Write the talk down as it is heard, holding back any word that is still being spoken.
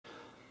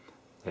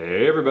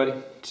Hey everybody,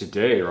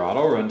 today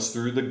Rahdo runs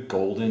through the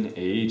Golden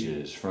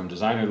Ages from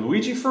designer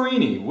Luigi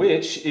Farini,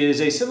 which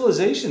is a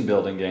civilization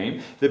building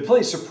game that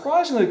plays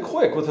surprisingly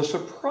quick with a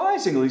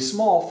surprisingly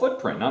small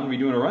footprint. Now I'm going to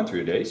be doing a run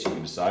through today so you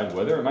can decide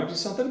whether it might be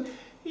something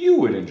you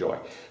would enjoy.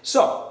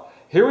 So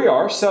here we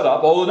are set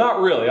up, although not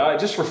really.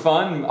 Just for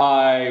fun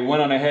I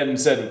went on ahead and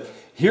said,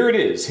 here it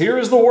is. Here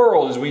is the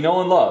world as we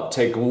know and love.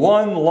 Take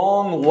one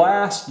long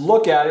last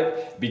look at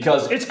it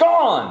because it's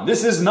gone.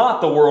 This is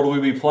not the world we'll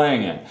be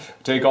playing in.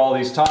 Take all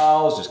these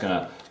tiles, just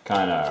gonna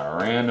kind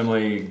of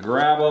randomly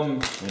grab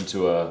them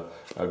into a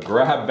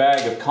grab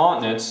bag of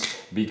continents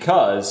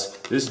because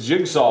this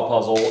jigsaw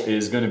puzzle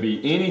is going to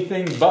be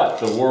anything but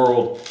the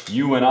world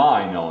you and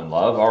I know and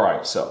love. All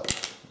right, so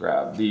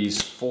grab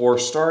these 4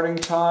 starting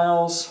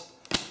tiles.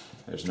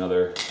 There's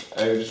another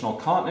additional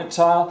continent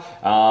tile.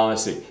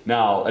 Let's see.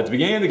 Now, at the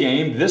beginning of the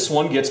game, this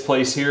one gets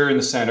placed here in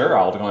the center.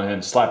 I'll go ahead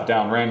and slap it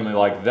down randomly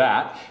like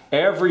that.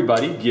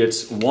 Everybody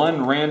gets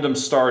one random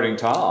starting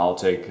tile. I'll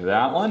take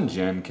that one.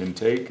 Jen can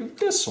take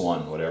this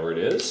one, whatever it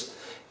is.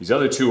 These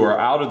other 2 are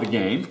out of the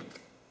game.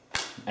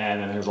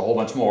 And then there's a whole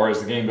bunch more. As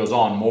the game goes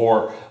on,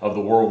 more of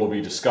the world will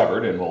be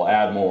discovered and we'll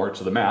add more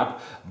to the map.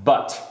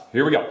 But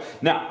here we go.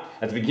 Now,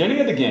 at the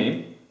beginning of the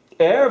game,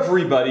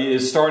 everybody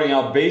is starting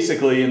out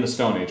basically in the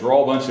Stone Age. We're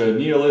all a bunch of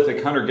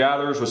Neolithic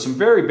hunter-gatherers with some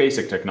very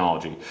basic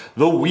technology.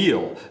 The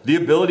wheel, the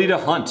ability to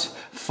hunt,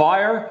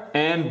 fire,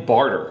 and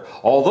barter.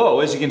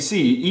 Although, as you can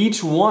see,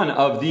 each one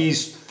of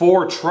these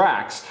 4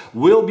 tracks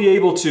will be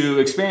able to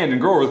expand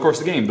and grow over the course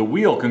of the game. The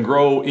wheel can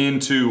grow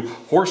into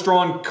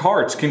horse-drawn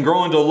carts, can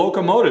grow into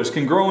locomotives,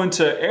 can grow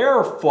into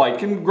air flight,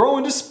 can grow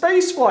into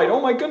space flight.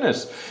 Oh my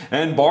goodness.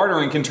 And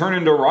bartering can turn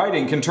into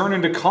riding, can turn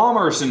into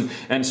commerce,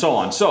 and so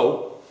on.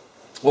 So,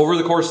 over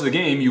the course of the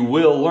game, you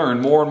will learn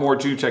more and more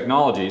new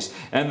technologies,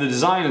 and the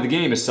design of the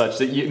game is such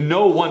that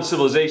no one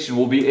civilization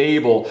will be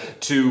able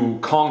to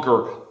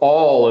conquer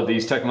all of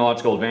these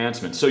technological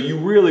advancements. So you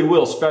really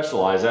will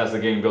specialize as the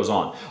game goes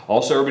on.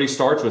 Also, everybody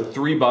starts with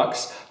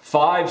 $3,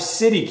 5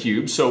 city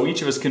cubes, so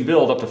each of us can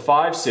build up to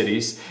 5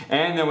 cities,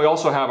 and then we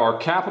also have our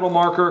capital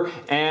marker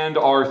and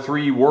our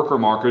 3 worker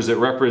markers that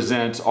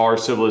represent our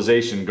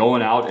civilization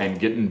going out and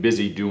getting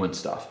busy doing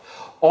stuff.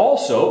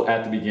 Also,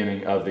 at the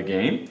beginning of the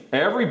game,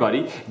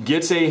 everybody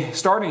gets a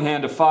starting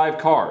hand of 5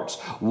 cards.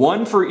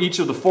 1 for each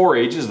of the 4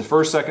 ages, the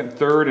 1st, 2nd,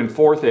 3rd, and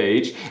 4th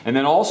age, and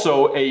then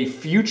also a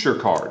future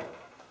card.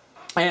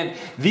 And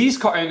these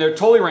cards, and they're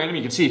totally random.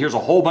 You can see here's a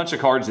whole bunch of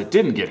cards that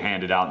didn't get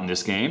handed out in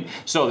this game.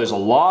 So there's a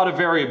lot of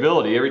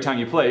variability every time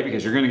you play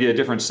because you're going to get a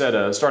different set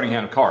of starting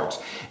hand of cards.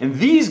 And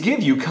these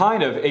give you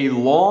kind of a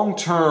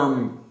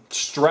long-term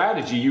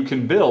strategy you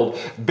can build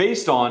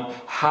based on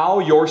how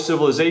your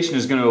civilization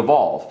is going to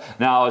evolve.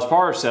 Now, as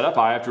part of setup,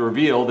 I have to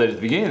reveal that at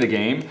the beginning of the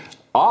game,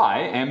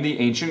 I am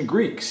the ancient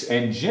Greeks,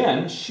 and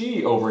Jen,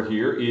 she over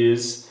here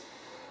is,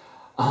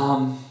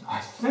 I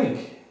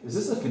think, is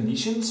this the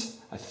Phoenicians?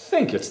 I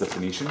think it's the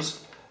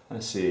Phoenicians.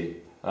 Let's see.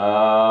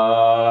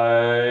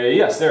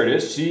 Yes, there it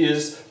is. She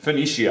is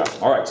Phoenicia.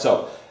 All right,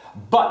 so,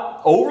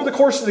 but over the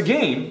course of the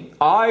game,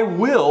 I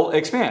will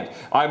expand.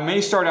 I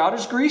may start out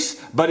as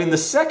Greece, but in the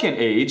 2nd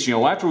age,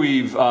 after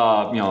we've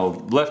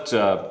left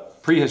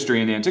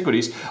prehistory and the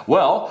antiquities,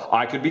 well,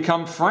 I could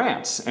become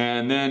France.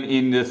 And then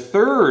in the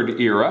 3rd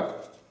era,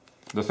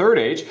 the 3rd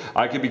age,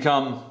 I could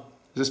become,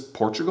 is this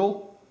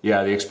Portugal?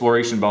 Yeah, the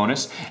exploration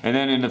bonus. And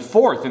then in the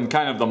 4th, in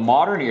kind of the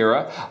modern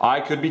era, I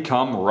could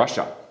become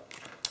Russia.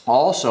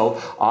 Also,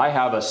 I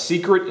have a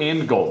secret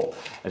end goal.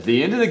 At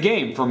the end of the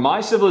game, for my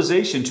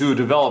civilization to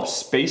develop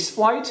space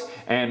flight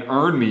and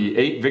earn me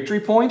 8 victory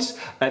points,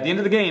 at the end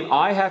of the game,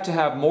 I have to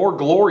have more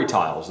glory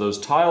tiles, those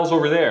tiles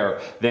over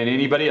there, than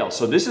anybody else.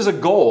 So this is a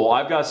goal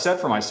I've got set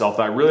for myself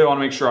that I really want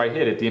to make sure I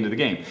hit at the end of the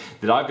game,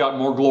 that I've got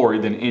more glory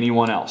than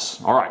anyone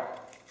else. All right.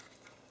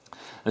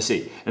 Let's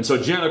see. And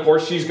so Jen, of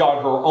course, she's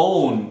got her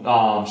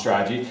own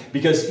strategy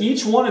because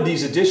each one of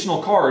these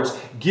additional cards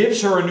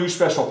gives her a new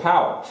special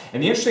power.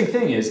 And the interesting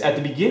thing is, at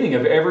the beginning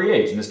of every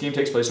age, and this game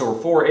takes place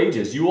over 4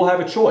 ages, you will have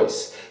a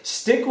choice.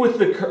 Stick with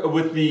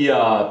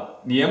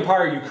the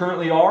empire you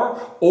currently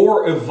are,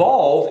 or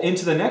evolve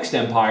into the next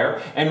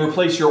empire and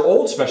replace your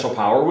old special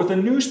power with a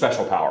new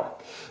special power.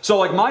 So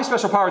like my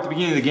special power at the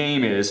beginning of the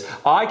game is,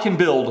 I can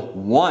build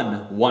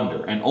 1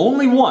 wonder, and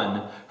only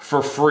 1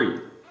 for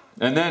free.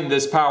 And then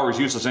this power is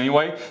useless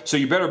anyway, so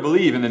you better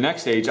believe in the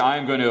next age I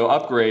am going to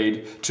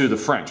upgrade to the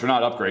French. Or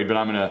not upgrade, but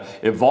I'm going to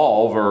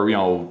evolve or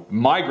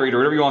migrate or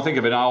whatever you want to think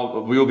of it.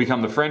 We will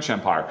become the French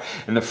Empire.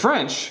 And the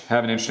French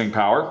have an interesting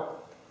power.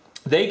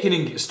 They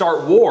can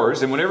start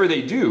wars, and whenever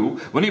they do,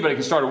 well, anybody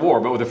can start a war,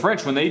 but with the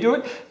French, when they do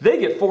it, they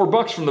get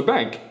 $4 from the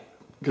bank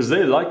because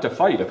they like to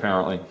fight,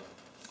 apparently.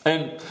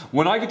 And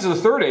when I get to the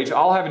 3rd age,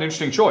 I'll have an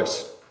interesting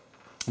choice.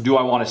 Do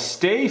I want to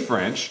stay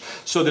French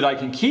so that I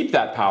can keep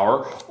that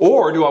power,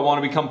 or do I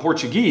want to become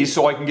Portuguese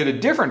so I can get a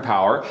different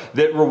power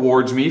that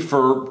rewards me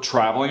for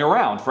traveling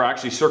around, for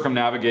actually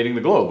circumnavigating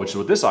the globe, which is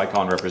what this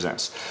icon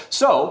represents.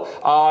 So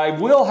I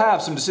will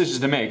have some decisions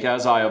to make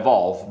as I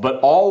evolve, but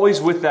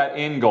always with that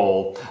end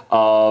goal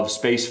of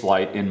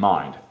spaceflight in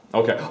mind.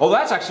 Okay. Oh,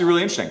 that's actually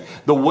really interesting.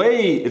 The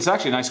way, it's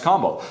actually a nice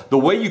combo. The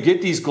way you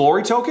get these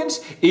glory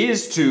tokens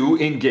is to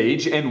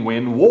engage and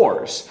win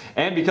wars.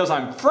 And because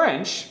I'm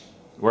French,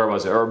 where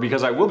was it? Or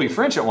because I will be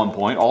French at one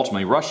point,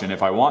 ultimately Russian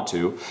if I want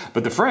to.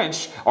 But the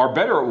French are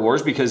better at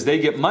wars because they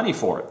get money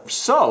for it.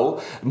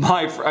 So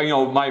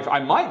I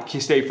might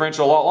stay French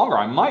a lot longer.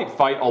 I might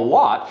fight a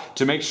lot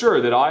to make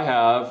sure that I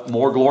have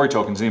more glory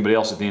tokens than anybody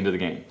else at the end of the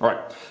game. All right.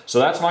 So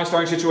that's my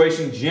starting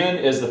situation. Jen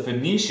is the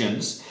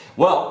Phoenicians.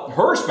 Well,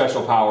 her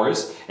special power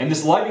is, and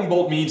this lightning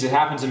bolt means it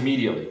happens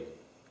immediately.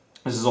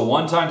 This is a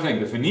one-time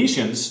thing. The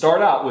Phoenicians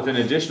start out with an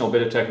additional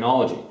bit of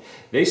technology.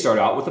 They start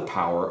out with the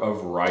power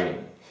of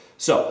writing.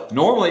 So,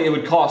 normally it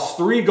would cost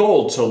 3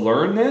 gold to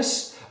learn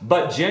this,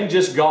 but Jen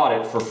just got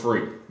it for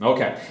free.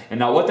 Okay, and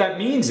now what that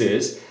means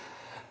is,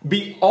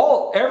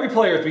 every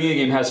player at the beginning of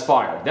the game has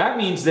fire. That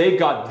means they've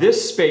got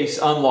this space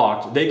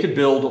unlocked. They could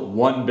build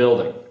 1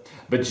 building.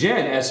 But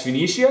Jen, as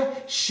Phoenicia,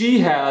 she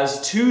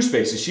has 2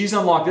 spaces. She's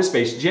unlocked this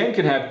space. Jen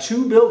can have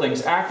 2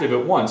 buildings active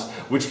at once,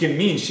 which can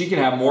mean she can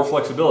have more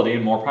flexibility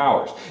and more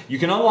powers. You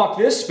can unlock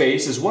this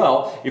space as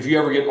well if you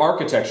ever get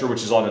architecture,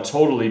 which is on a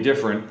totally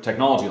different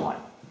technology line.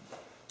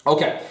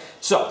 Okay,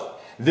 so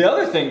the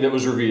other thing that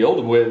was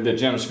revealed with the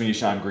Jen of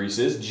Phoenicia and Greece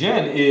is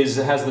Jen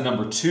has the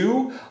number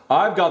 2.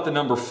 I've got the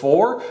number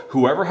 4.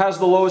 Whoever has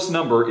the lowest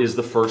number is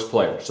the first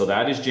player. So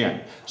that is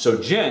Jen.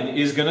 So Jen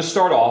is going to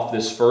start off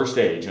this first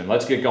age, and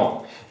let's get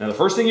going. Now the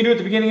first thing you do at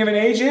the beginning of an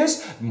age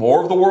is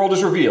more of the world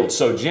is revealed.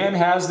 So Jen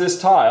has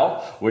this tile,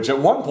 which at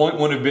one point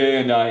would have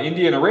been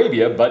India and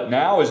Arabia, but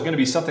now is going to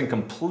be something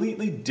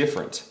completely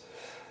different.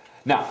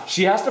 Now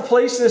she has to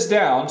place this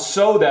down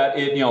so that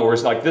it,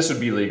 whereas like this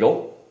would be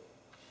legal.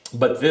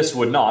 But this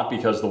would not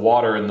because the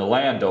water and the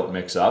land don't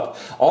mix up.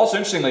 Also,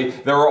 interestingly,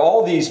 there are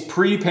all these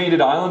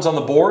pre-painted islands on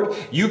the board.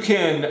 You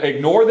can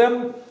ignore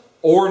them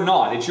or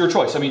not. It's your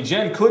choice. I mean,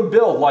 Jen could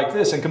build like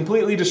this and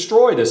completely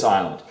destroy this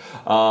island.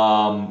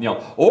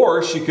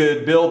 Or she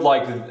could build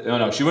like,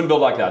 no, she wouldn't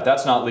build like that.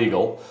 That's not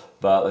legal.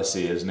 But let's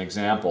see, as an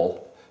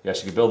example. Yeah,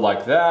 she could build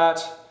like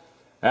that.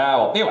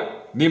 Well, anyway,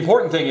 the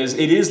important thing is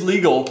it is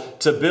legal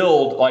to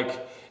build like,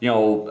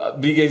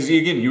 because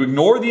again, you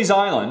ignore these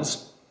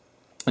islands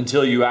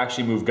until you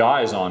actually move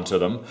guys onto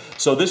them.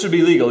 So this would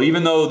be legal.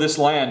 Even though this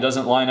land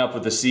doesn't line up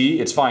with the sea,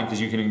 it's fine because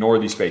you can ignore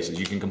these spaces.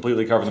 You can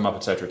completely cover them up,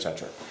 etc.,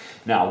 etc.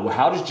 Now,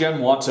 how does Jen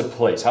want to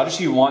place? How does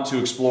she want to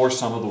explore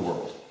some of the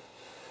world?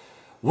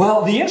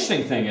 Well, the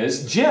interesting thing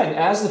is, Jen,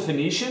 as the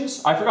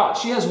Phoenicians, I forgot,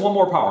 she has one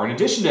more power. In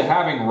addition to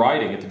having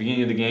writing at the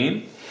beginning of the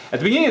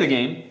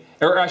game,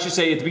 or I should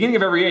say, at the beginning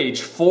of every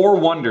age, 4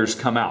 wonders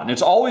come out. And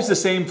it's always the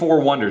same 4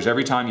 wonders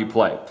every time you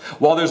play.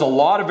 While there's a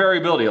lot of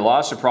variability, a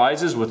lot of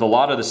surprises with a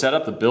lot of the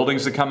setup, the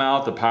buildings that come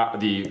out,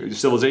 the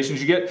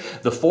civilizations you get,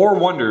 the 4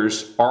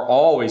 wonders are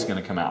always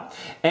going to come out.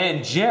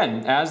 And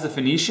Jen, as the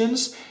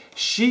Phoenicians,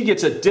 she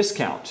gets a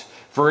discount.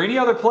 For any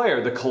other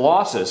player, the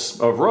Colossus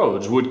of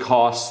Rhodes would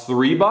cost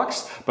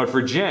 $3, but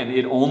for Jen,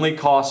 it only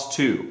costs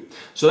 2.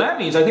 So that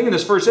means, I think in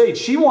this first age,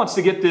 she wants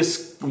to get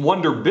this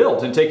wonder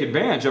built and take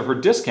advantage of her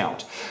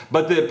discount.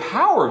 But the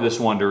power of this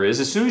wonder is,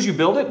 as soon as you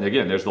build it, and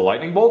again, there's the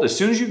lightning bolt, as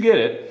soon as you get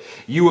it,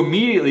 you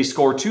immediately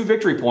score 2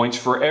 victory points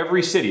for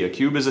every city. A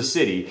cube is a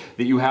city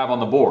that you have on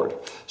the board.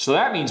 So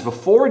that means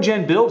before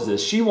Jen builds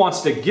this, she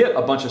wants to get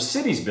a bunch of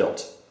cities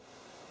built.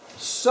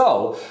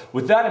 So,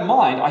 with that in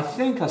mind, I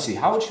think, let's see,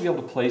 how would she be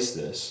able to place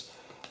this?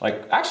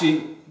 Like,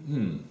 actually,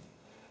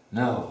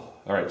 no.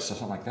 All right, so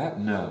something like that?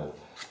 No.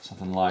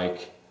 Something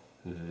like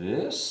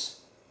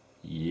this?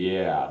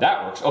 Yeah,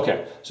 that works.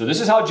 Okay, so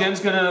this is how Jen's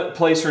going to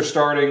place her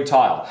starting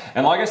tile.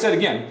 And like I said,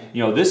 again,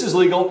 this is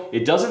legal.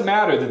 It doesn't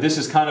matter that this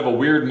is kind of a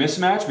weird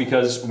mismatch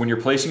because when you're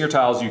placing your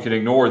tiles, you can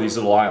ignore these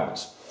little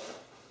islands.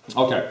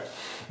 Okay.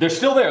 They're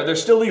still there. They're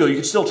still legal. You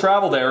can still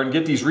travel there and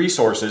get these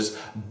resources.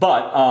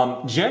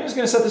 But Jen is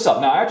going to set this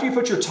up. Now, after you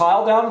put your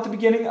tile down at the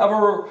beginning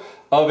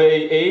of a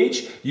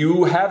age,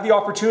 you have the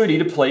opportunity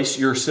to place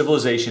your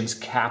civilization's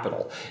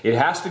capital. It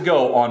has to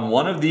go on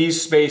one of these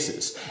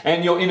spaces.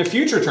 And in a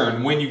future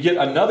turn, when you get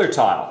another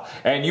tile,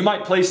 and you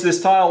might place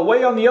this tile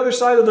way on the other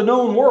side of the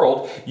known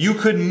world, you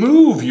could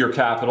move your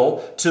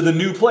capital to the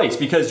new place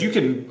because you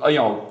can,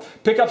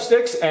 pick up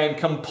sticks and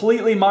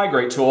completely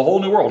migrate to a whole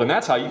new world. And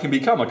that's how you can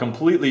become a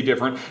completely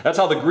different. That's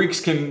how the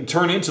Greeks can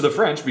turn into the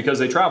French because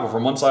they travel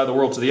from one side of the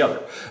world to the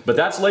other. But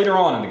that's later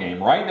on in the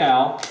game. Right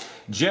now,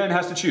 Jen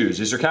has to choose.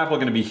 Is her capital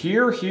going to be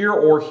here, here,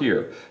 or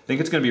here? I think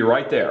it's going to be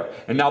right there.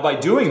 And now by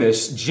doing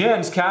this,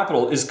 Jen's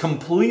capital is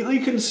completely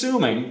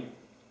consuming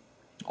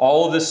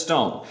all of this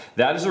stone.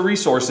 That is a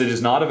resource that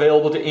is not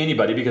available to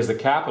anybody because the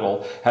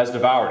capital has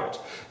devoured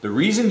it. The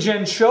reason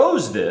Jen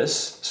chose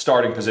this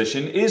starting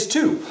position is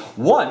 2.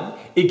 1,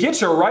 it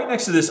gets her right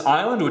next to this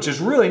island, which is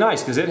really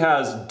nice because it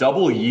has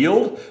double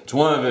yield. It's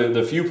one of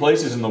the few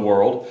places in the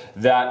world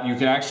that you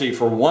can actually,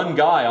 for one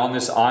guy on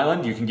this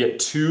island, you can get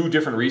 2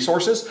 different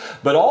resources.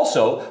 But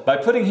also, by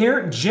putting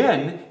here,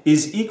 Jen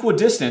is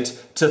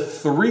equidistant to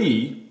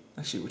 3.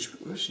 Actually,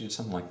 which she did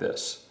something like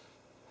this.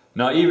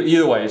 No,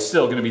 either way, it's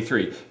still going to be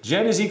 3.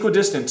 Jen is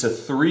equidistant to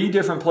 3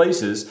 different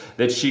places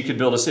that she could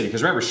build a city.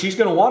 Because remember, she's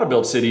going to want to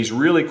build cities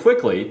really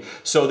quickly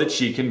so that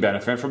she can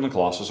benefit from the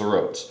Colossus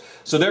Erodes.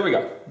 So there we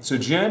go. So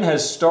Jen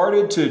has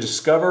started to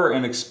discover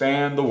and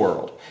expand the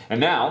world.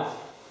 And now,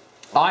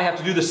 I have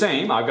to do the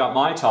same. I've got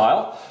my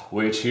tile,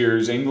 which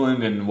here's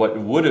England and what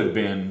would have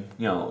been,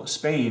 you know,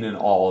 Spain and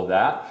all of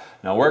that.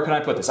 Now, where can I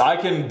put this? I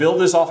can build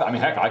this off. I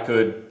mean, heck, I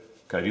could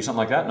I do something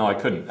like that? No, I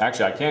couldn't.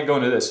 Actually, I can't go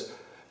into this,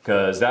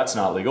 because that's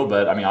not legal,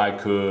 but I mean, I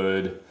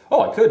could,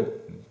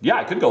 yeah,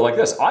 I could go like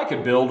this. I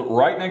could build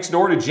right next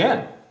door to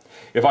Jen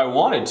if I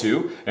wanted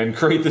to and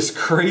create this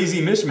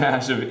crazy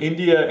mishmash of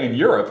India and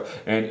Europe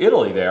and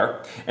Italy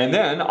there. And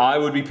then I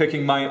would be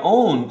picking my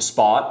own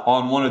spot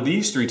on one of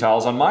these 3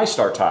 tiles on my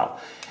start tile.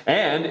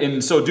 And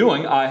in so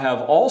doing, I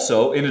have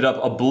also ended up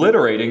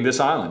obliterating this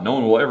island. No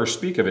one will ever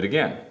speak of it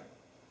again.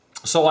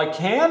 So I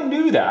can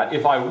do that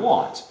if I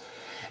want.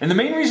 And the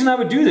main reason I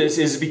would do this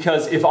is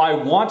because if I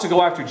want to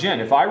go after Jen,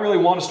 if I really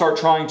want to start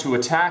trying to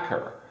attack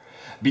her,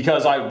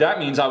 because that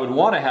means I would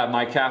want to have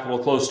my capital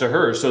close to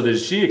hers so that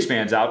as she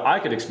expands out, I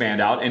could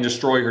expand out and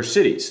destroy her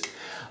cities.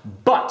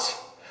 But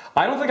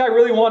I don't think I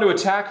really want to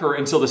attack her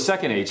until the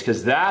Second Age,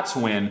 because that's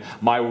when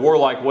my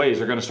warlike ways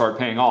are going to start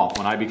paying off,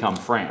 when I become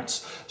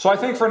France. So I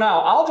think for now,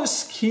 I'll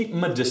just keep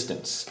my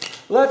distance.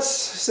 Let's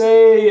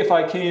say if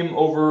I came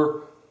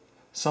over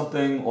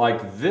something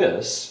like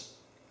this.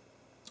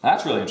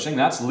 That's really interesting.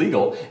 That's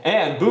legal.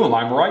 And boom,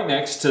 I'm right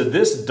next to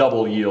this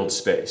double yield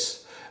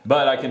space.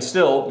 But I can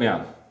still,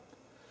 yeah,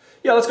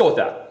 let's go with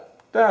that.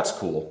 That's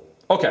cool.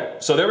 Okay,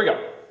 so there we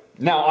go.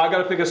 Now I've got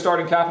to pick a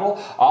starting capital.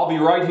 I'll be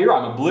right here.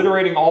 I'm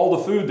obliterating all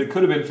the food that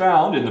could have been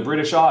found in the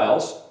British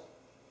Isles.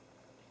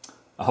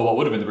 What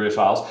would have been the British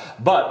Isles.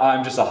 But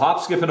I'm just a hop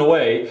skipping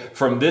away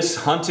from this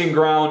hunting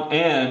ground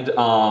and,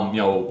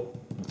 you know,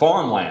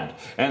 farmland.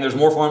 And there's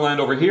more farmland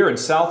over here, and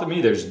south of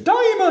me there's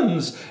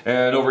diamonds.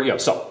 And over here,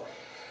 so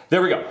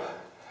there we go.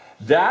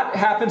 That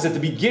happens at the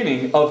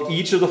beginning of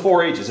each of the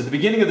 4 ages. At the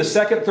beginning of the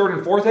 2nd, 3rd,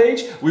 and 4th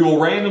age, we will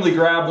randomly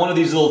grab one of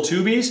these little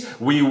tubies.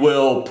 We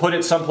will put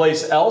it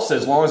someplace else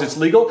as long as it's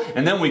legal,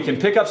 and then we can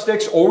pick up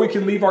sticks or we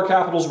can leave our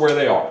capitals where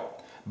they are.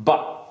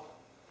 But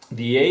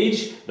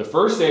the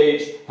first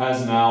age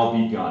has now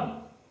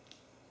begun.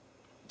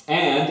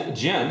 And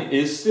Jen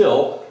is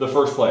still the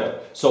first player.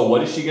 So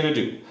what is she going to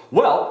do?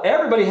 Well,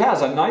 everybody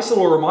has a nice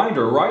little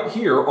reminder right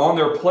here on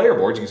their player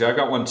boards. You can see I've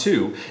got one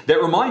too,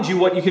 that reminds you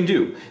what you can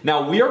do.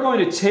 Now, we are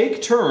going to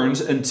take turns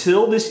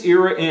until this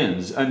era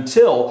ends,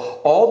 until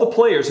all the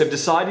players have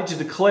decided to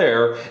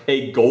declare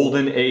a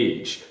golden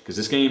age, because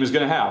this game is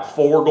going to have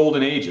 4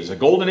 golden ages. A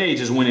golden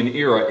age is when an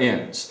era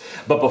ends.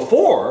 But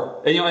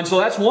before, and so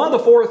that's one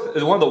of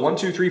the 1,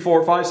 2, 3,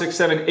 4, 5, 6,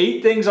 7,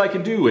 8 things I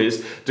can do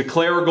is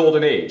declare a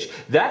golden age.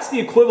 That's the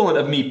equivalent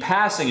of me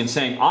passing and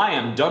saying, I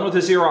am done with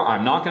this era,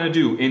 I'm not going to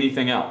do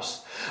anything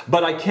else.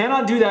 But I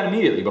cannot do that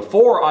immediately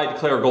before I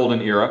declare a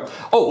golden era.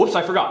 Oh, whoops,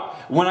 I forgot.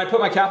 When I put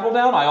my capital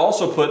down, I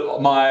also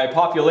put my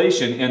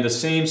population in the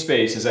same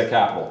space as that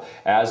capital,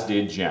 as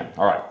did Jen.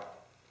 All right.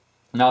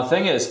 Now, the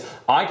thing is,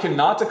 I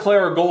cannot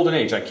declare a golden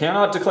age. I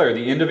cannot declare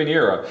the end of an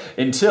era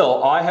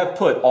until I have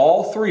put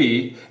all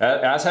 3,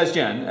 as has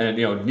Jen, and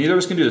neither of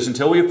us can do this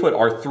until we have put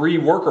our 3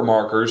 worker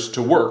markers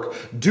to work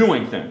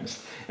doing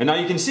things. And now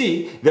you can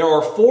see there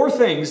are 4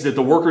 things that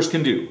the workers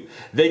can do.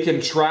 They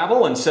can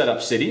travel and set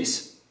up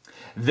cities.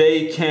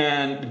 They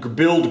can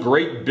build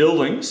great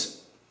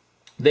buildings.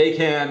 They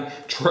can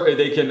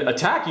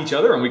attack each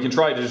other, and we can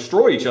try to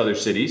destroy each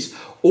other's cities.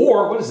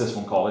 Or, what is this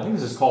one called? I think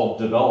this is called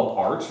develop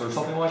art or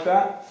something like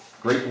that.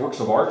 Great works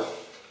of art.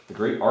 The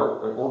great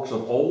works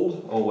of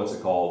old. Oh, what's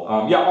it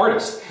called? Yeah,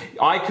 artist.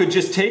 I could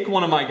just take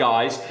one of my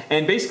guys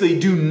and basically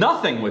do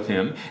nothing with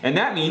him, and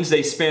that means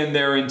they spend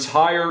their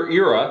entire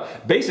era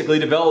basically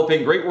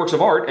developing great works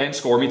of art and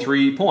score me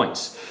 3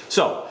 points.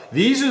 So,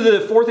 these are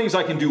the 4 things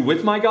I can do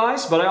with my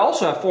guys, but I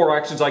also have 4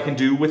 actions I can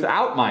do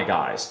without my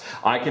guys.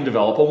 I can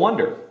develop a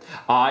wonder.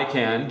 I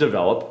can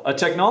develop a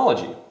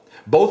technology.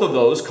 Both of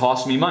those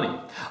cost me money.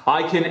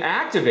 I can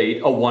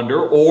activate a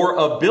wonder or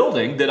a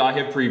building that I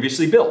have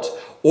previously built.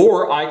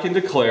 Or I can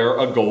declare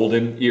a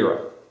golden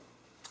era.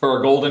 Or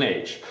a golden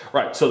age.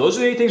 Right, so those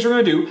are the 8 things we're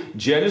going to do.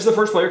 Jen is the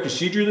first player because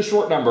she drew the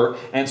short number.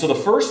 And so the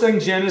first thing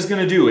Jen is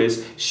going to do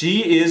is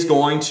she is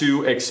going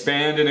to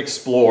expand and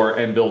explore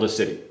and build a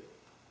city.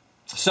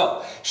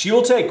 So she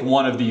will take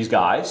one of these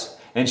guys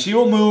and she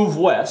will move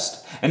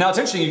west. And now it's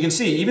interesting, you can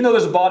see, even though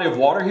there's a body of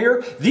water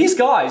here, these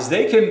guys,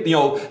 they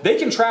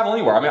can travel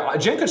anywhere. I mean,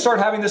 Jen could start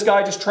having this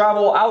guy just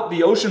travel out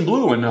the ocean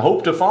blue and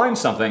hope to find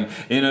something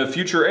in a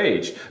future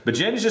age. But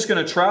Jen is just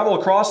going to travel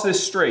across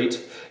this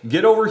strait,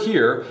 get over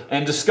here,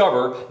 and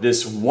discover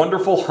this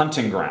wonderful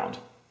hunting ground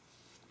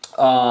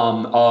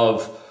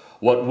of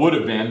what would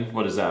have been,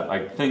 what is that?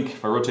 I think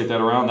if I rotate that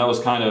around, that was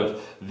kind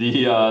of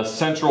the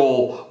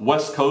central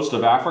west coast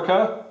of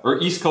Africa, or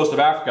east coast of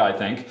Africa, I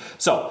think.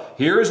 So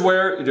here is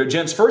where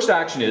Jen's first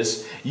action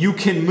is. You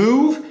can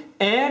move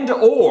and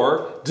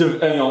or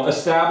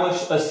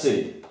establish a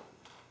city.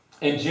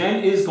 And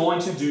Jen is going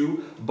to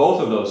do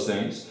both of those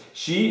things.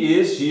 She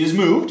is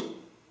moved.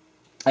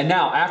 And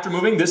now, after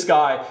moving, this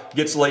guy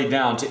gets laid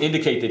down to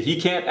indicate that he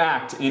can't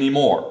act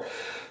anymore.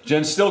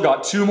 Jen's still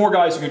got 2 more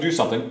guys who can do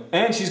something,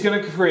 and she's going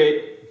to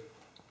create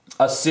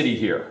a city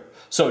here.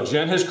 So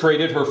Jen has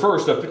created her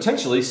first of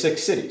potentially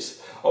 6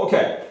 cities.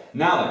 Okay,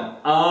 now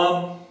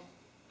then,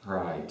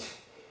 right.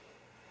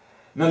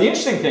 Now the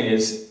interesting thing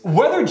is,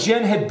 whether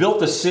Jen had built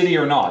the city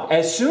or not,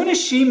 as soon as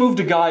she moved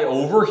a guy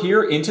over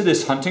here into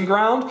this hunting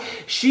ground,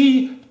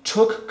 she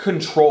took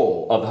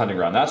control of the hunting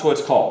ground. That's what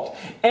it's called.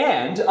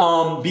 And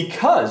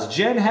because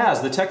Jen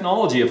has the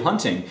technology of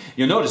hunting,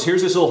 you'll notice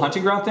here's this little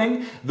hunting ground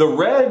thing. The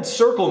red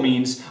circle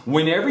means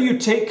whenever you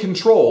take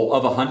control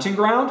of a hunting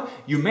ground,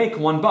 you make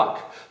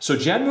 $1. So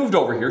Jen moved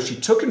over here, she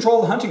took control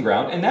of the hunting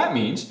ground, and that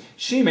means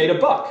she made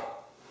 $1.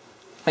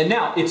 And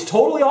now, it's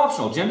totally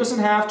optional. Jen doesn't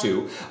have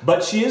to,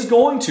 but she is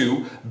going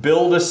to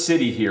build a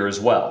city here as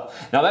well.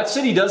 Now, that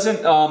city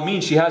doesn't mean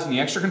she has any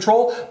extra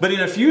control, but in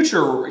a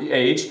future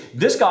age,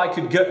 this guy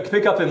could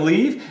pick up and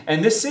leave,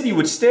 and this city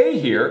would stay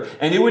here,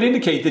 and it would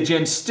indicate that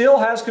Jen still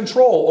has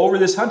control over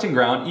this hunting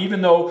ground,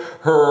 even though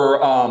her,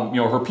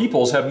 her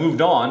peoples have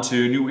moved on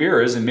to new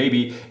eras and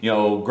maybe,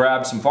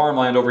 grabbed some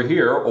farmland over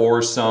here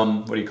or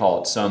some,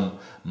 some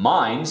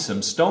mines,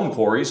 some stone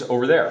quarries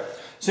over there.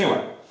 So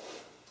anyway.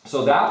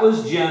 So that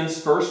was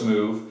Jen's first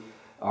move.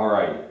 All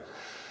right.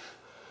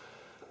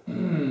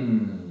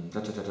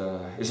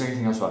 Is there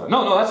anything else about it?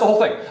 No, that's the whole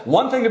thing.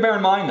 One thing to bear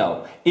in mind,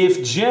 though.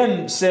 If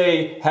Jen,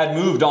 say, had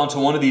moved onto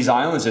one of these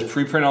islands that's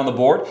pre-printed on the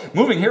board,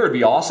 moving here would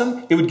be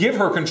awesome. It would give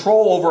her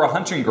control over a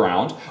hunting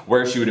ground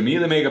where she would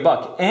immediately make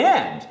 $1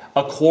 and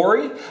a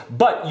quarry,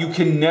 but you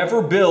can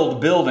never build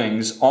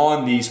buildings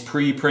on these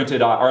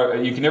pre-printed, or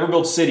you can never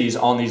build cities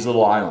on these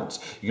little islands.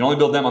 You can only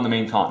build them on the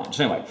main continent.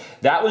 So anyway,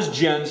 that was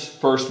Jen's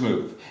first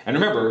move. And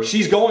remember,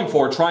 she's going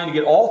for trying to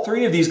get all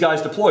 3 of these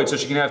guys deployed so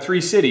she can have 3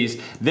 cities,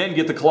 then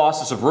get the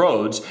Colossus of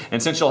Rhodes,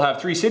 and since she'll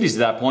have 3 cities at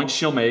that point,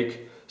 she'll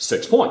make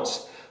 6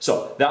 points.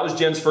 So that was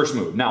Jen's first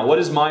move. Now, what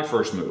is my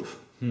first move?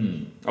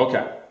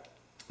 Okay.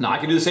 Now, I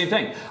can do the same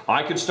thing.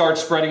 I could start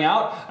spreading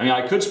out.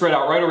 I could spread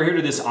out right over here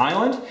to this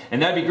island,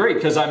 and that'd be great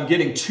because I'm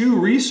getting 2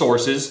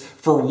 resources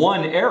for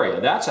 1 area.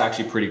 That's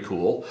actually pretty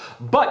cool.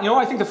 But,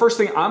 I think the first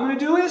thing I'm going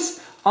to do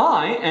is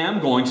I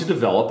am going to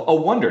develop a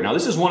wonder. Now,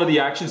 this is one of the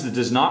actions that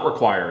does not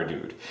require a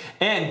dude.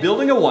 And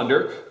building a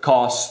wonder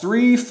costs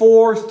 3,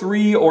 4,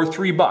 3, or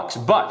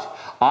 $3. But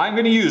I'm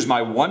going to use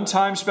my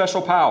one-time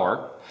special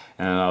power,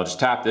 and I'll just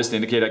tap this to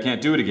indicate I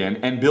can't do it again,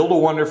 and build a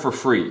wonder for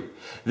free.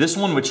 This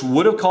one, which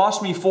would have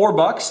cost me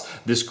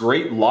 $4, this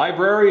great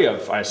library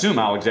of, I assume,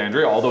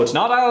 Alexandria, although it's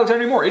not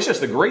Alexandria anymore, it's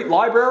just the great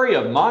library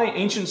of my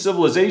ancient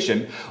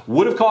civilization,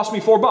 would have cost me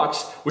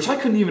 $4, which I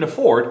couldn't even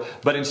afford,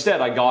 but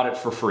instead I got it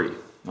for free.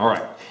 All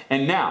right,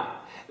 and now,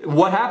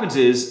 what happens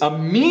is,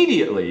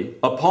 immediately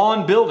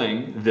upon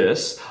building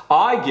this,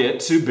 I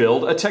get to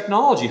build a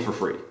technology for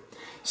free.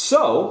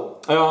 So,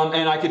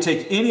 and I could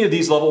take any of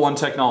these level 1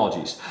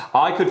 technologies.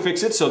 I could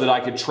fix it so that I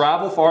could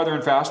travel farther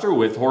and faster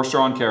with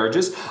horse-drawn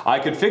carriages. I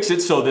could fix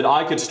it so that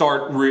I could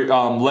start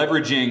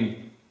leveraging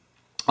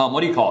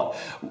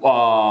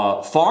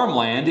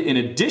farmland in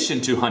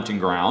addition to hunting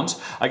grounds.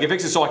 I can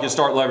fix it so I can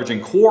start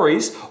leveraging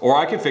quarries, or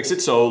I can fix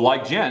it so,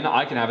 like Jen,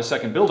 I can have a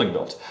second building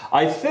built.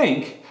 I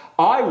think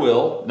I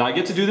will, now I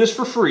get to do this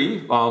for free,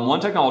 1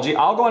 technology.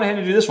 I'll go ahead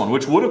and do this one,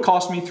 which would have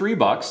cost me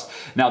 $3.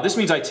 Now this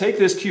means I take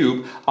this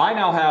cube, I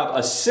now have a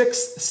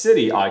 6th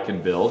city I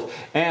can build,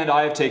 and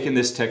I have taken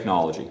this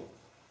technology.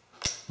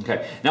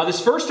 Okay, now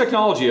this first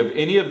technology of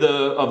any of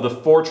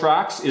the 4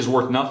 tracks is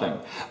worth nothing.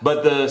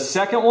 But the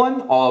second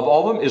one of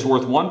all of them is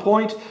worth 1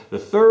 point. The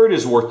third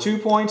is worth 2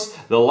 points.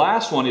 The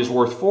last one is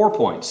worth 4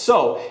 points.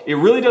 So it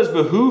really does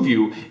behoove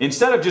you,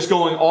 instead of just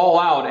going all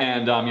out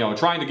and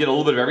trying to get a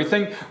little bit of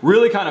everything,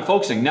 really kind of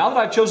focusing. Now that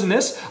I've chosen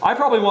this, I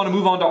probably want to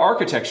move on to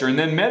architecture and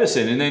then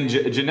medicine and then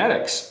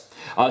genetics.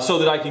 So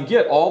that I can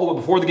get all the way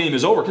before the game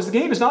is over, because the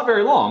game is not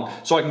very long,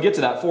 so I can get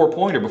to that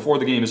 4-pointer before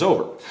the game is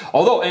over.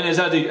 Although, and as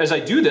I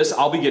do this,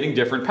 I'll be getting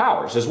different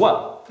powers as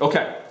well.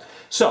 Okay,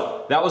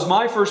 so that was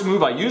my first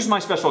move. I used my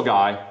special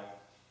guy.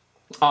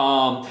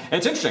 And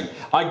it's interesting.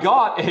 I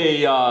got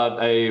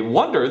a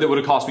wonder that would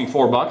have cost me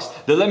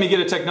 $4 that let me get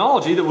a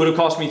technology that would have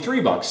cost me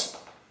 $3.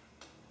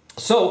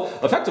 So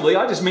effectively,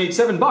 I just made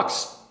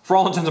 $7. For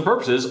all intents and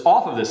purposes,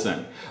 off of this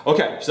thing.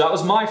 Okay, so that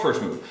was my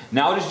first move.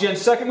 Now it is Jen's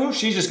second move.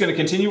 She's just going to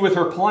continue with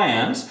her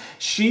plans.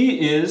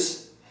 She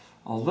is,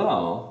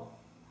 although,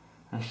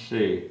 let's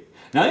see.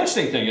 Now the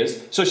interesting thing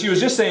is, so she was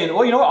just saying,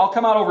 well, you know what, I'll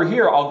come out over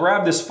here, I'll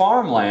grab this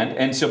farmland,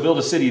 and she'll build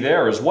a city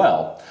there as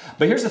well.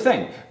 But here's the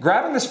thing,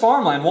 grabbing this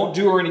farmland won't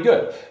do her any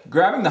good.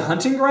 Grabbing the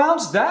hunting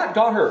grounds, that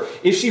got her.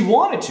 If she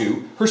wanted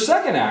to, her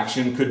second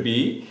action could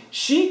be,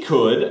 she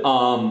could,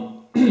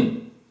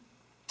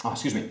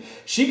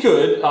 she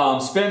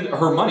could spend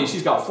her money,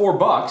 she's got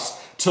 $4,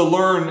 to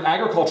learn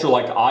agriculture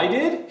like I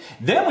did.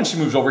 Then when she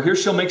moves over here,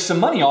 she'll make some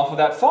money off of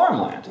that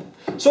farmland.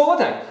 So what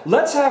the heck?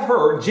 Let's have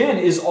her. Jen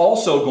is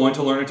also going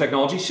to learn a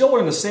technology. She'll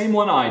learn the same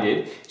one I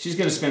did. She's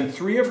going to spend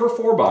 3 of her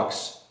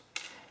 $4,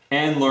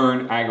 and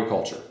learn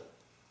agriculture.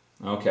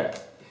 Okay.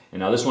 And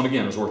now this one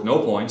again was worth no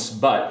points,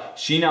 but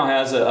she now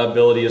has an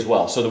ability as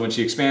well, so that when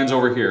she expands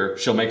over here,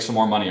 she'll make some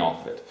more money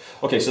off of it.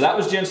 Okay, so that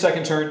was Jen's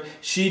second turn.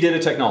 She did a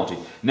technology.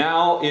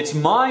 Now it's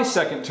my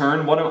second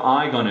turn. What am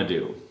I going to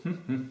do?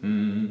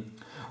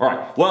 All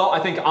right, well, I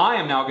think I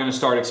am now going to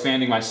start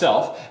expanding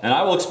myself, and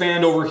I will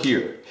expand over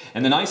here.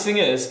 And the nice thing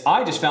is,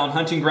 I just found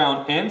hunting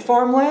ground and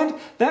farmland.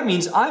 That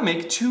means I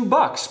make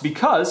 $2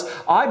 because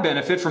I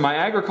benefit from my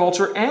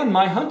agriculture and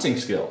my hunting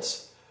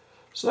skills.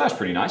 So that's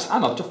pretty nice.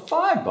 I'm up to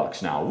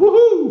 $5 now.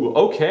 Woohoo!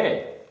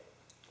 Okay.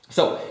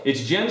 So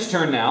it's Jen's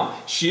turn now.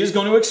 She is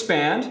going to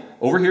expand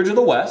over here to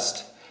the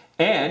west,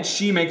 and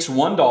she makes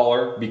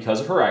 $1 because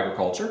of her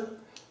agriculture.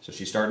 So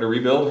she's starting to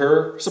rebuild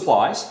her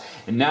supplies.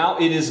 And now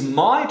it is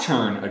my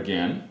turn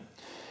again.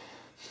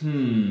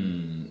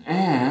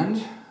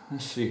 And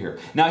let's see here.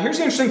 Now here's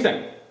the interesting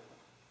thing.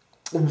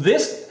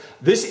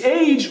 This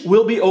age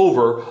will be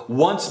over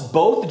once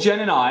both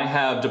Jen and I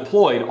have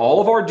deployed all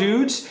of our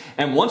dudes,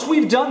 and once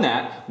we've done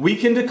that, we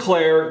can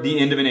declare the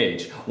end of an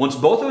age. Once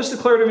both of us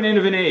declare the end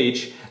of an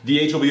age, the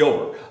age will be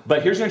over.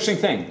 But here's an interesting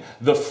thing.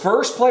 The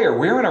first player,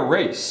 we're in a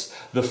race.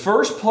 The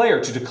first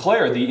player to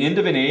declare the end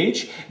of an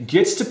age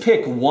gets to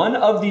pick one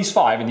of these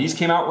 5, and these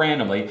came out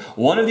randomly,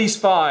 one of these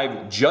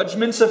 5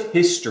 judgments of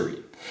history.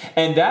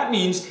 And that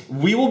means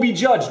we will be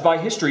judged by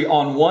history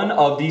on one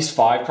of these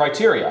 5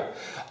 criteria.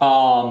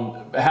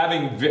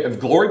 Having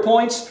glory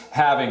points,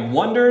 having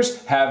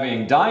wonders,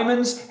 having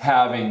diamonds,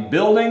 having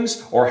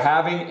buildings, or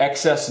having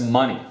excess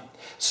money.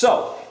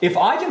 So, if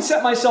I can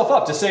set myself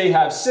up to say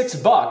have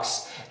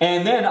 $6,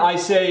 and then I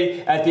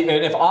say at the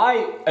end, if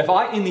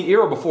I in the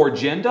era before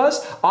Jen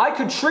does, I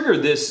could trigger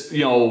this,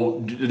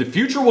 the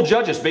future will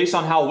judge us based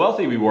on how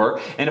wealthy we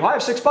were, and if I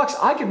have $6,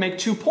 I could make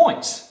 2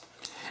 points.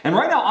 And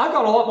right now, I've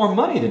got a lot more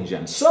money than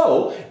Jen.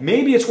 So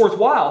maybe it's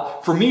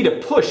worthwhile for me to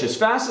push as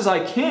fast as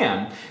I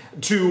can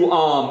to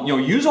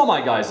use all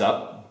my guys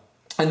up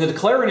and to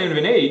declare an end of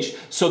an age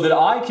so that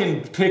I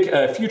can pick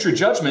a future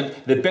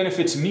judgment that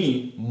benefits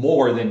me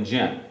more than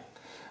Jen.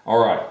 All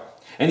right.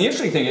 And the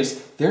interesting thing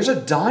is, there's a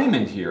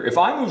diamond here. If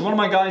I moved one of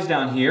my guys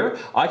down here,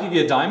 I could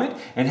get a diamond,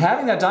 and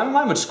having that diamond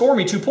line would score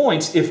me 2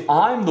 points if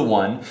I'm the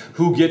one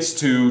who gets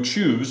to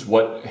choose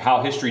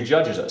how history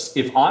judges us,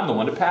 if I'm the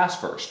one to pass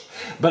first.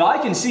 But I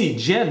can see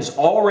Jen's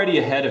already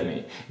ahead of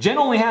me. Jen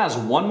only has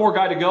 1 more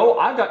guy to go.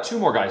 I've got 2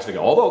 more guys to go.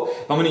 Although,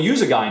 if I'm going to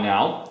use a guy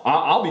now,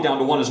 I'll be down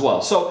to 1 as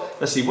well. So,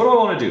 let's see, what do I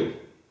want to do?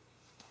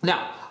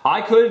 Now,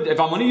 I could, if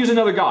I'm going to use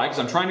another guy, because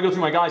I'm trying to go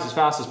through my guys as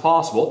fast as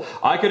possible,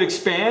 I could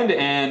expand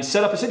and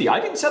set up a city. I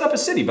didn't set up a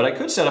city, but I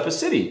could set up a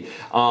city.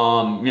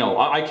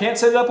 I can't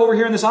set it up over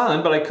here in this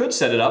island, but I could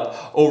set it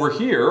up over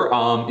here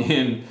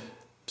in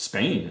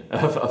Spain,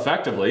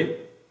 effectively.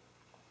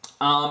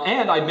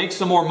 And I'd make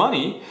some more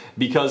money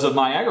because of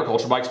my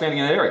agriculture by expanding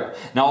in that area.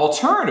 Now,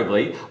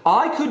 alternatively,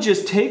 I could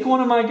just take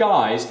one of my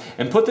guys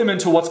and put them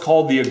into what's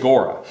called the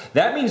Agora.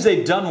 That means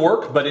they've done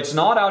work, but it's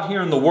not out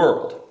here in the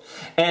world.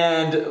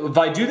 And if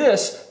I do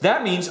this,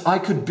 that means I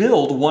could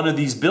build one of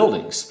these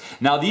buildings.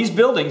 Now, these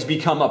buildings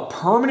become a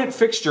permanent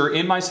fixture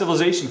in my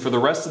civilization for the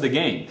rest of the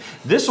game.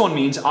 This one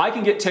means I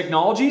can get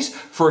technologies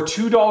for a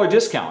 $2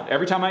 discount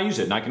every time I use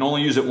it, and I can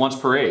only use it once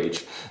per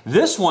age.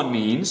 This one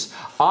means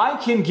I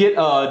can get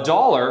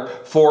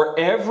 $1 for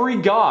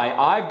every guy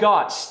I've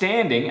got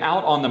standing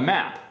out on the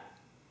map.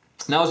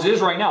 Now, as it is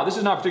right now, this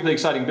is not a particularly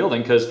exciting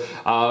building because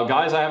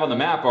guys I have on the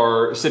map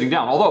are sitting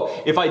down.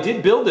 Although, if I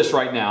did build this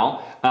right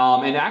now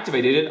and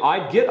activated it,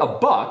 I'd get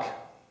 $1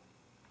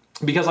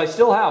 because I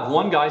still have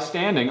 1 guy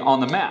standing on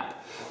the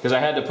map because I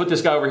had to put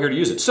this guy over here to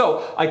use it.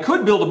 So, I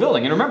could build a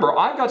building. And remember,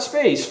 I've got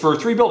space for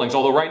 3 buildings,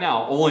 although right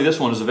now, only this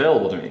one is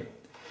available to me.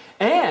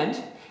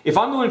 And if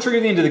I'm going to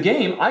trigger the end of the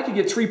game, I could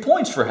get 3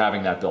 points for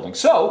having that building.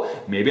 So,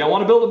 maybe I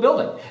want to build a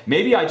building.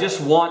 Maybe I just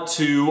want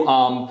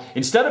to,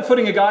 instead of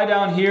putting a guy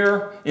down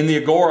here in the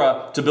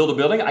Agora to build a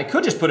building, I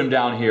could just put him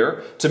down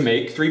here to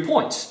make 3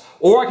 points.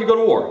 Or I could go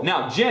to war.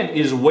 Now, Jen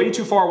is way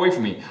too far away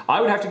from me. I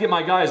would have to get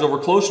my guys over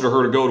closer to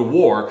her to go to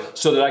war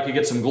so that I could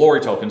get some glory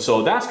tokens.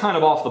 So that's kind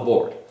of off the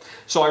board.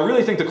 So I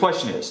really think the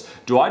question is,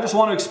 do I just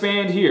want to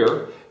expand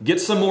here,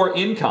 get some more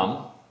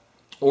income,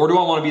 or do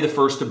I want to be the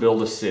first to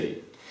build a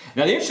city?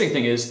 Now, the interesting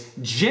thing is,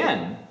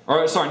 Jen,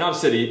 or sorry, not a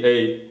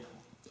city,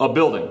 a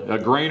building, a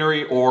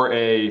granary or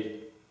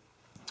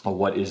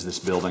what is this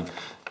building?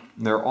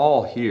 They're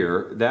all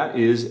here. That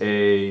is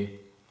a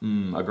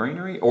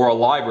granary or a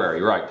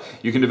library, right?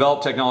 You can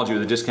develop technology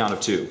with a discount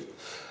of 2.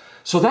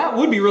 So that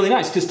would be really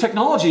nice because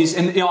technologies,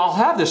 and I'll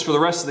have this for the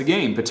rest of the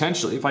game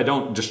potentially if I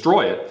don't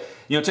destroy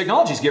it.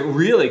 Technologies get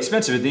really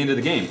expensive at the end of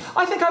the game.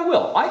 I think I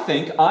will. I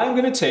think I'm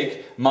going to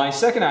take my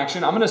second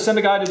action. I'm going to send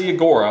a guy to the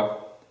Agora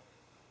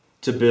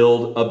to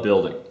build a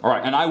building. All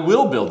right, and I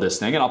will build this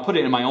thing, and I'll put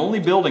it in my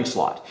only building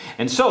slot.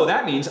 And so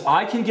that means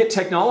I can get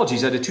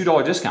technologies at a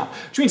 $2 discount,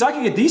 which means I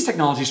can get these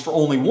technologies for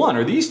only 1,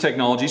 or these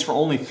technologies for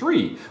only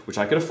 3, which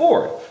I could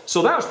afford.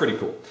 So that was pretty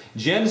cool.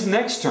 Jen's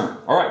next turn.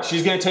 All right,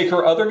 she's going to take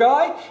her other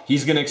guy.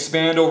 He's going to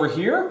expand over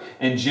here,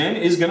 and Jen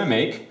is going to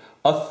make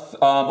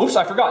Oops,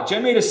 I forgot.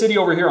 Jen made a city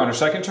over here on her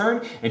second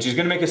turn, and she's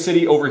going to make a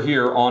city over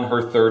here on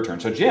her third turn.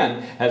 So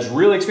Jen has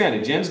really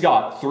expanded. Jen's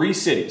got 3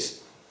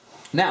 cities.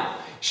 Now,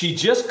 she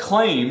just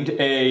claimed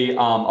a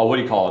what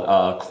do you call it,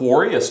 a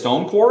quarry, a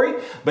stone quarry,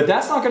 but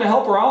that's not going to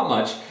help her out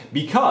much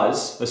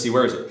because, let's see,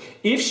 where is it?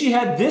 If she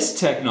had this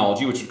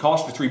technology, which would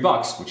cost her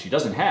 $3, which she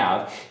doesn't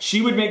have,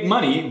 she would make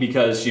money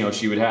because, you know,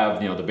 she would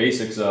have, you know, the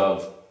basics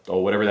of,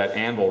 whatever that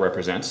anvil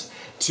represents,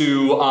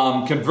 to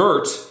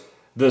convert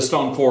the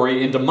stone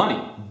quarry into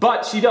money.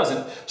 But she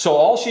doesn't. So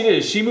all she did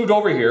is she moved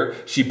over here,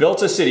 she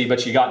built a city,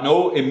 but she got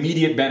no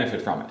immediate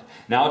benefit from it.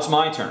 Now it's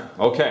my turn.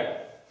 Okay.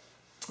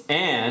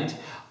 And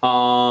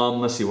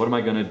let's see, what am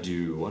I gonna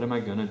do? What am I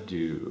gonna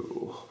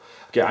do?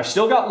 Okay, I've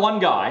still got 1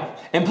 guy,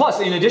 and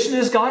plus, in addition to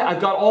this guy, I've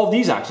got all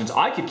these actions.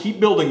 I could keep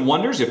building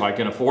wonders if I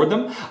can afford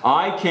them.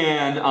 I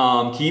can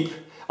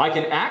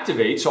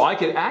activate, so I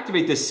could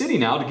activate this city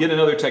now to get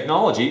another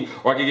technology,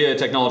 or I could get a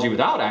technology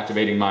without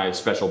activating my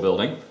special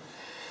building.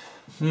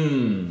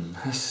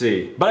 Let's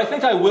see. But I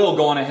think I will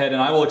go on ahead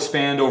and I will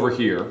expand over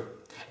here.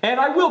 And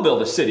I will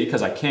build a city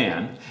because I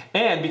can.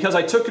 And because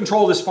I took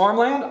control of this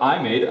farmland, I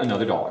made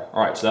another $1.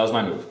 All right, so that was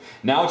my move.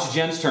 Now it's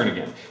Jen's turn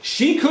again.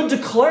 She could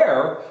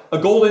declare a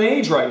golden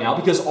age right now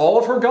because all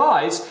of her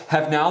guys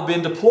have now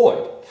been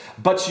deployed.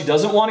 But she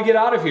doesn't want to get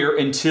out of here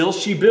until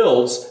she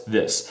builds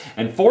this.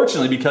 And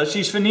fortunately, because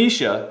she's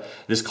Phoenicia,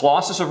 this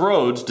Colossus of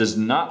Rhodes does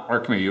not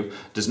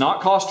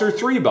cost her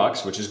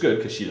 $3, which is good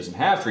because she doesn't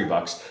have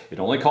 $3. It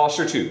only costs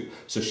her 2.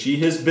 So she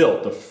has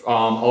built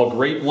a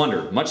great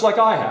wonder, much like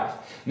I have.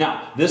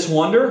 Now, this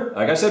wonder,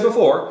 like I said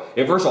before,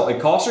 first of all,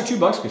 it costs her $2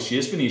 because she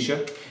is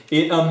Phoenicia.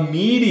 It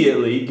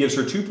immediately gives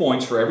her 2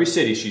 points for every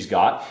city she's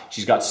got.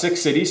 She's got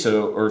 6 cities,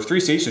 or 3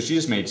 cities, so she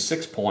just made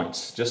 6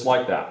 points, just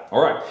like that.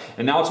 All right,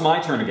 and now it's my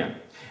turn again.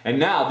 And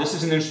now, this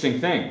is an interesting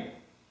thing.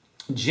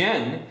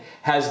 Jen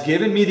has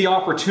given me the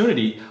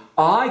opportunity.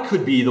 I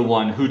could be the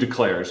one who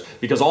declares.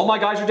 Because all my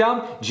guys are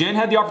down, Jen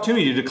had the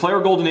opportunity to declare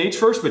a golden age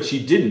first, but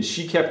she didn't.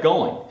 She kept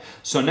going.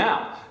 So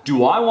now,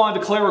 do I want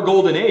to declare a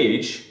golden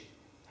age?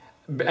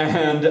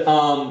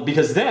 And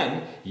because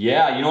then,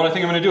 yeah, you know what, I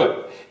think I'm going to do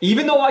it.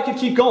 Even though I could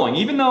keep going,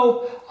 even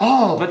though,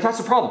 but that's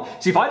the problem.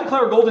 See, if I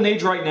declare a golden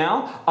age right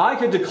now, I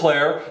could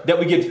declare that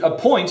we get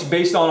points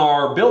based on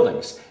our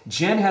buildings.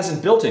 Jen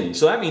hasn't built any,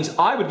 so that means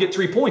I would get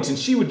 3 points and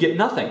she would get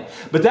nothing.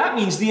 But that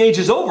means the age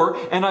is over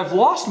and I've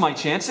lost my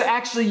chance to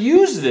actually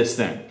use this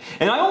thing.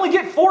 And I only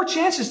get 4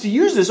 chances to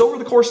use this over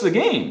the course of the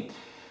game.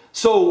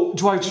 So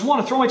do I just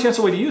want to throw my chance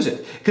away to use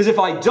it? Because if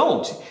I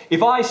don't,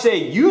 if I say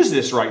use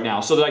this right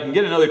now so that I can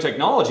get another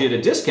technology at a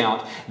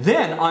discount,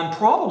 then I'm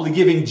probably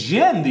giving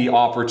Jen the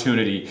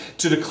opportunity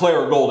to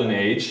declare a golden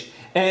age,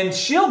 and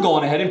she'll go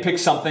on ahead and pick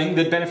something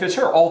that benefits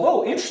her.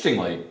 Although,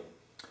 interestingly,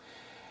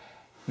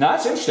 now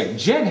that's interesting.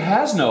 Jen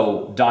has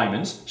no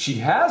diamonds. She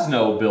has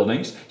no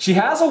buildings. She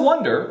has a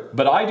wonder,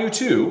 but I do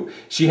too.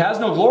 She has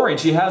no glory and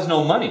she has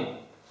no money.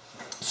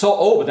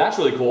 So, but that's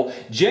really cool.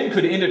 Jen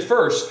could end it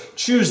first,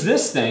 choose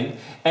this thing,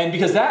 and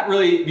because that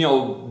really,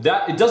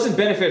 it doesn't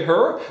benefit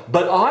her,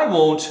 but I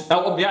won't.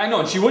 Yeah, I know,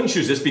 and she wouldn't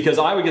choose this because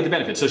I would get the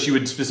benefit, so she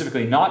would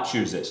specifically not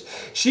choose this.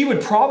 She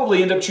would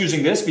probably end up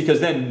choosing this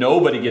because then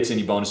nobody gets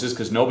any bonuses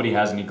because nobody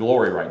has any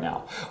glory right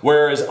now.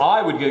 Whereas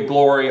I would get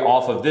glory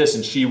off of this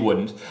and she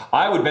wouldn't.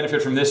 I would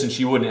benefit from this and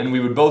she wouldn't, and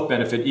we would both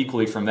benefit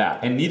equally from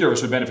that. And neither of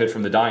us would benefit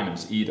from the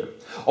diamonds either.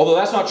 Although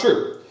that's not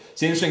true.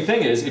 See, the interesting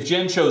thing is, if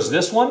Jen chose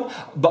this one,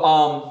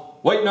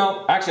 wait,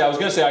 no, actually I was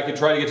going to say I could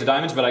try to get to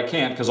diamonds, but I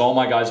can't because all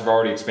my guys have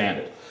already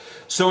expanded.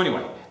 So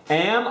anyway,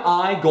 am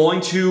I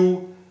going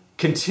to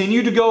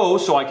continue to go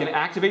so I can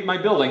activate my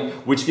building,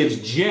 which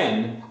gives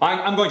Jen,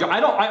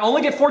 I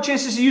only get 4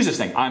 chances to use this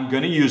thing. I'm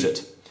going to use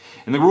it.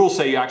 And the rules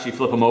say you actually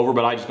flip them over,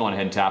 but I just go ahead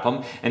and tap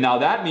them. And now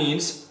that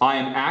means I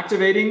am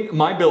activating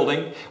my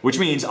building, which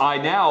means I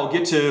now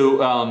get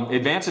to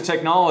advance a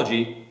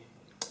technology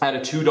at a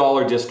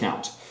 $2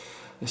 discount.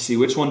 Let's see,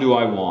 which one do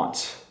I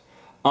want?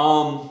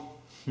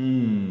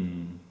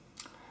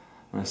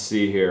 Let's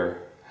see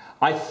here.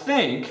 I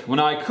think when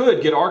I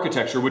could get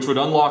architecture, which would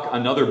unlock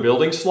another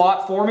building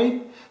slot for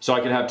me, so I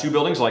could have 2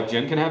 buildings like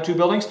Jen can have 2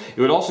 buildings. It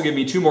would also give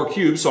me 2 more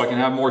cubes so I can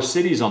have more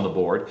cities on the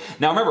board.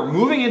 Now remember,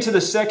 moving into the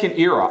second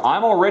era,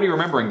 I'm already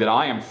remembering that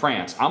I am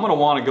France. I'm going to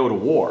want to go to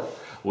war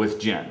with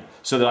Jen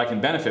so that I can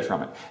benefit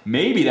from it.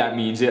 Maybe that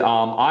means that,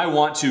 I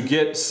want to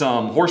get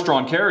some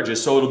horse-drawn carriages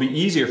so it'll be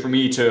easier for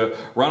me to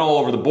run all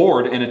over the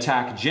board and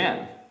attack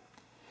Jen.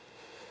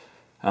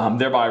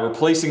 Thereby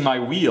replacing my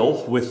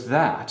wheel with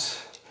that.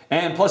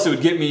 And plus it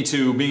would get me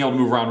to being able to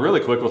move around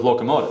really quick with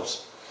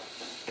locomotives.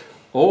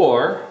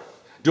 Or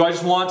do I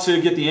just want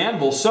to get the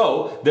anvil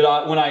so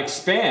that when I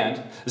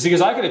expand, see,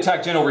 because I could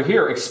attack Jen over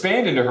here,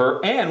 expand into her,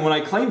 and when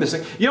I claim this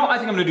thing, I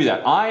think I'm going to do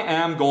that. I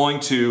am going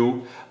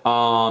to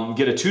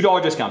get a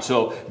 $2 discount.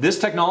 So this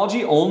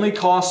technology only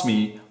costs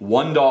me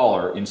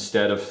 $1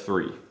 instead of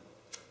 3.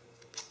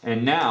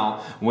 And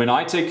now, when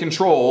I take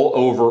control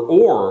over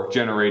ore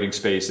generating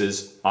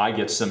spaces, I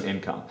get some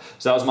income.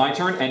 So that was my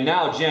turn. And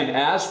now Jen,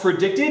 as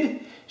predicted,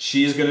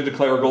 she's going to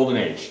declare a golden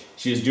age.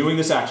 She is doing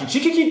this action. She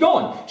could keep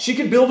going. She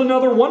could build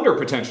another wonder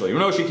potentially.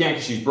 No, she can't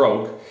because she's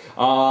broke.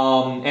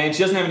 And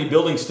she doesn't have any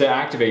buildings to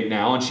activate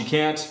now, and she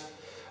can't...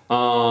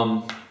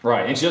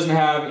 right, and she doesn't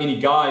have any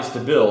guys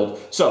to build.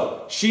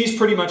 So, she's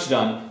pretty much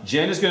done.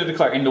 Jen is going to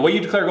declare, and the way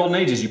you declare Golden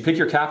Age is you pick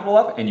your capital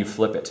up and you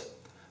flip it.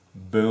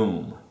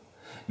 Boom.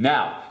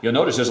 Now, you'll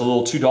notice there's a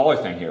little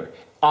 $2 thing here.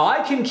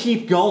 I can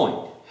keep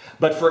going,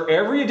 but for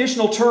every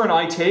additional turn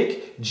I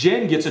take,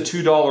 Jen gets a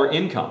 $2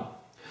 income.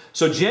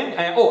 So Jen,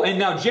 and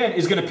now Jen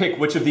is going to pick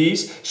which of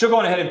these. She'll go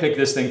on ahead and pick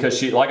this thing because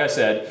she, like I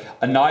said,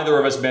 neither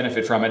of us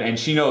benefit from it, and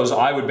she knows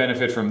I would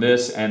benefit from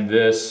this and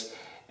this,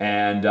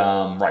 and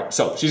right.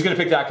 So she's going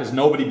to pick that because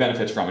nobody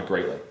benefits from it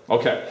greatly.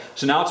 Okay,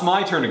 so now it's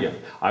my turn again.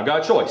 I've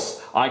got a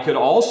choice. I could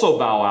also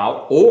bow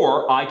out,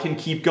 or I can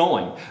keep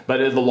going. But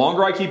the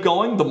longer I keep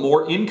going, the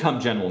more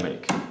income Jen will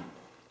make.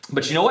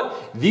 But you know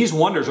what? These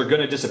wonders are going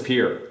to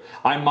disappear.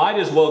 I might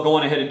as well go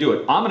on ahead and do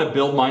it. I'm going to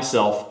build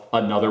myself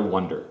another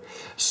wonder.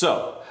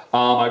 So,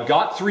 I've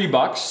got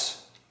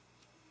 $3.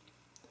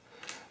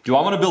 Do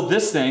I want to build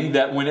this thing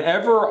that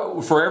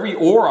whenever, for every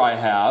ore I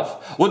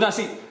have, well now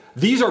see,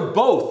 these are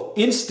both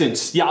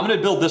instants. Yeah, I'm going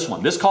to build this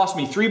one. This cost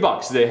me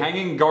 $3, the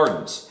Hanging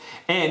Gardens.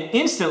 And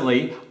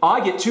instantly,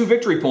 I get 2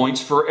 victory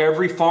points for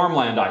every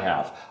farmland I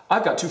have.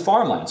 I've got 2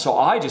 farmlands, so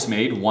I just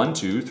made 1,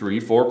 2, 3,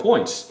 4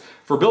 points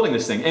for building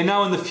this thing. And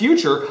now in the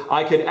future,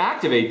 I could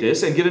activate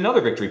this and get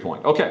another victory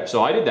point. Okay,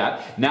 so I did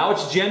that. Now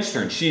it's Jen's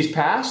turn. She's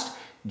passed.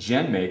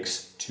 Jen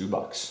makes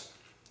 $2.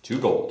 2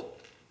 gold.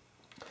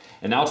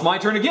 And now it's my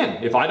turn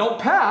again. If I don't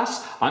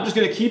pass, I'm just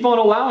going to keep on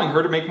allowing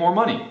her to make more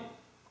money.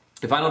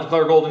 If I don't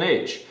declare Golden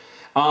Age.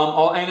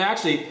 And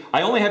actually,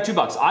 I only have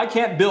 $2. I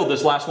can't build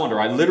this last wonder.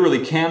 I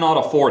literally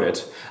cannot afford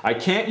it. I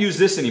can't use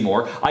this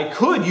anymore. I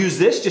could use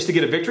this just to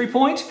get a victory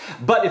point,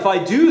 but if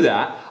I do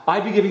that,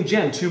 I'd be giving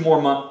Jen $2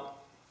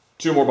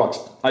 more bucks.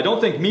 I don't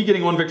think me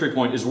getting 1 victory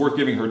point is worth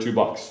giving her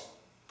 $2.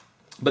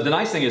 But the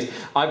nice thing is,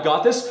 I've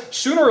got this.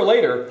 Sooner or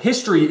later,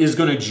 history is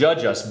going to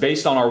judge us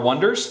based on our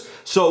wonders.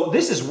 So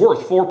this is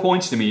worth 4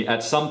 points to me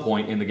at some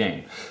point in the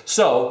game.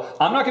 So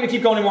I'm not going to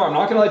keep going anymore. I'm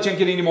not going to let Jen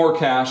get any more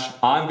cash.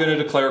 I'm going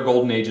to declare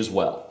Golden Age as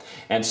well.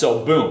 And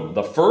so boom,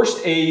 the first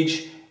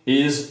age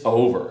is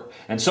over.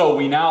 And so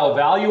we now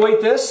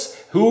evaluate this.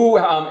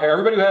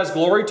 Everybody who has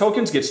glory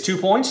tokens gets 2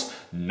 points.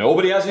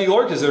 Nobody has any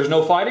glory because there's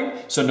no fighting,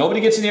 so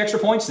nobody gets any extra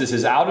points. This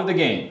is out of the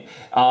game.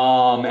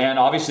 And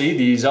obviously,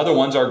 these other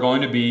ones are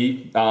going to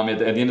be at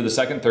the end of the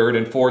 2nd, 3rd,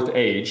 and 4th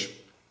age.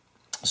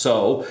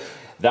 So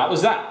that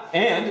was that.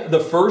 And the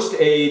first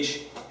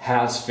age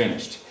has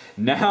finished.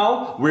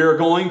 Now we're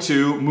going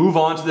to move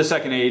on to the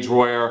 2nd age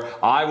where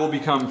I will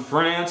become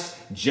France,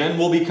 Jen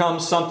will become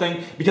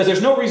something, because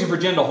there's no reason for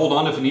Jen to hold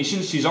on to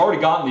Phoenicians. She's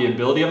already gotten the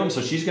ability of them,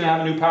 so she's going to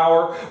have a new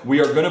power.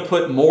 We are going to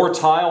put more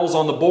tiles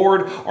on the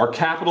board. Our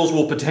capitals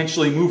will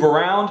potentially move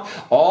around.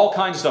 All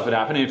kinds of stuff would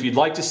happen. And if you'd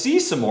like to see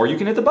some more, you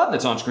can hit the button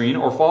that's on screen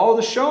or follow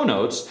the show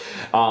notes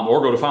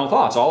or go to Final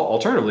Thoughts.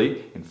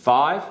 Alternatively, in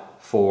 5,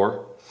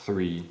 4,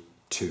 3,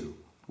 2,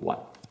 1.